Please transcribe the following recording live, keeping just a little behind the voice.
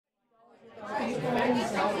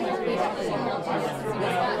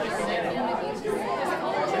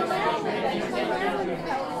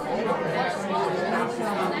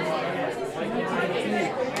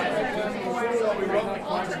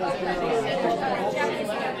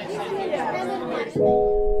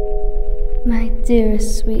My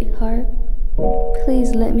dearest sweetheart,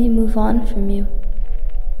 please let me move on from you.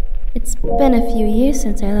 It's been a few years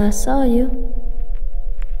since I last saw you.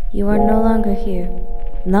 You are no longer here,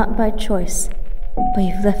 not by choice, but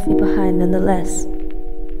you've left me behind nonetheless.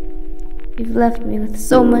 You've left me with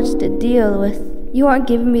so much to deal with. You aren't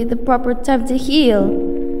giving me the proper time to heal.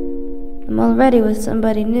 I'm already with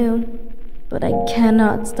somebody new, but I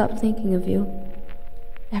cannot stop thinking of you.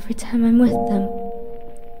 Every time I'm with them,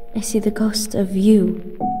 I see the ghost of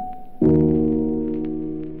you.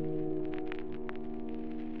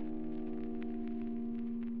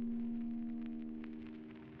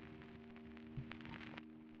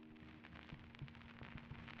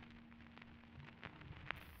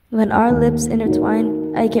 When our lips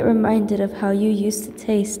intertwine, I get reminded of how you used to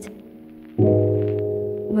taste.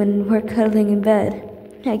 When we're cuddling in bed,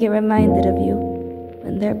 I get reminded of you.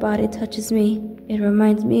 When their body touches me, it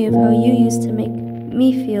reminds me of how you used to make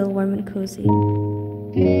me feel warm and cozy.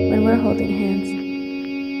 When we're holding hands,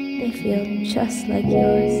 they feel just like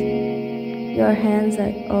yours. Your hands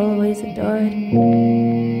I always adored.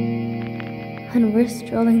 When we're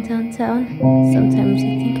strolling downtown, sometimes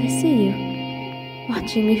I think I see you,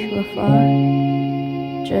 watching me from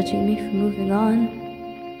afar, judging me for moving on.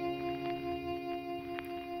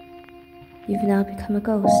 You've now become a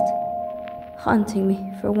ghost, haunting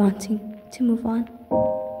me for wanting to move on.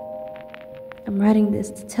 I'm writing this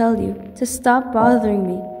to tell you to stop bothering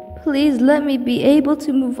me. Please let me be able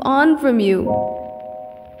to move on from you.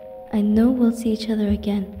 I know we'll see each other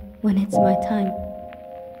again when it's my time.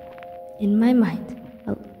 In my mind,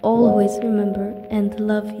 I'll always remember and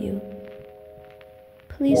love you.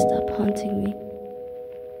 Please stop haunting me.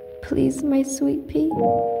 Please, my sweet pea,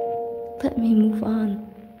 let me move on.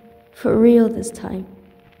 For real this time.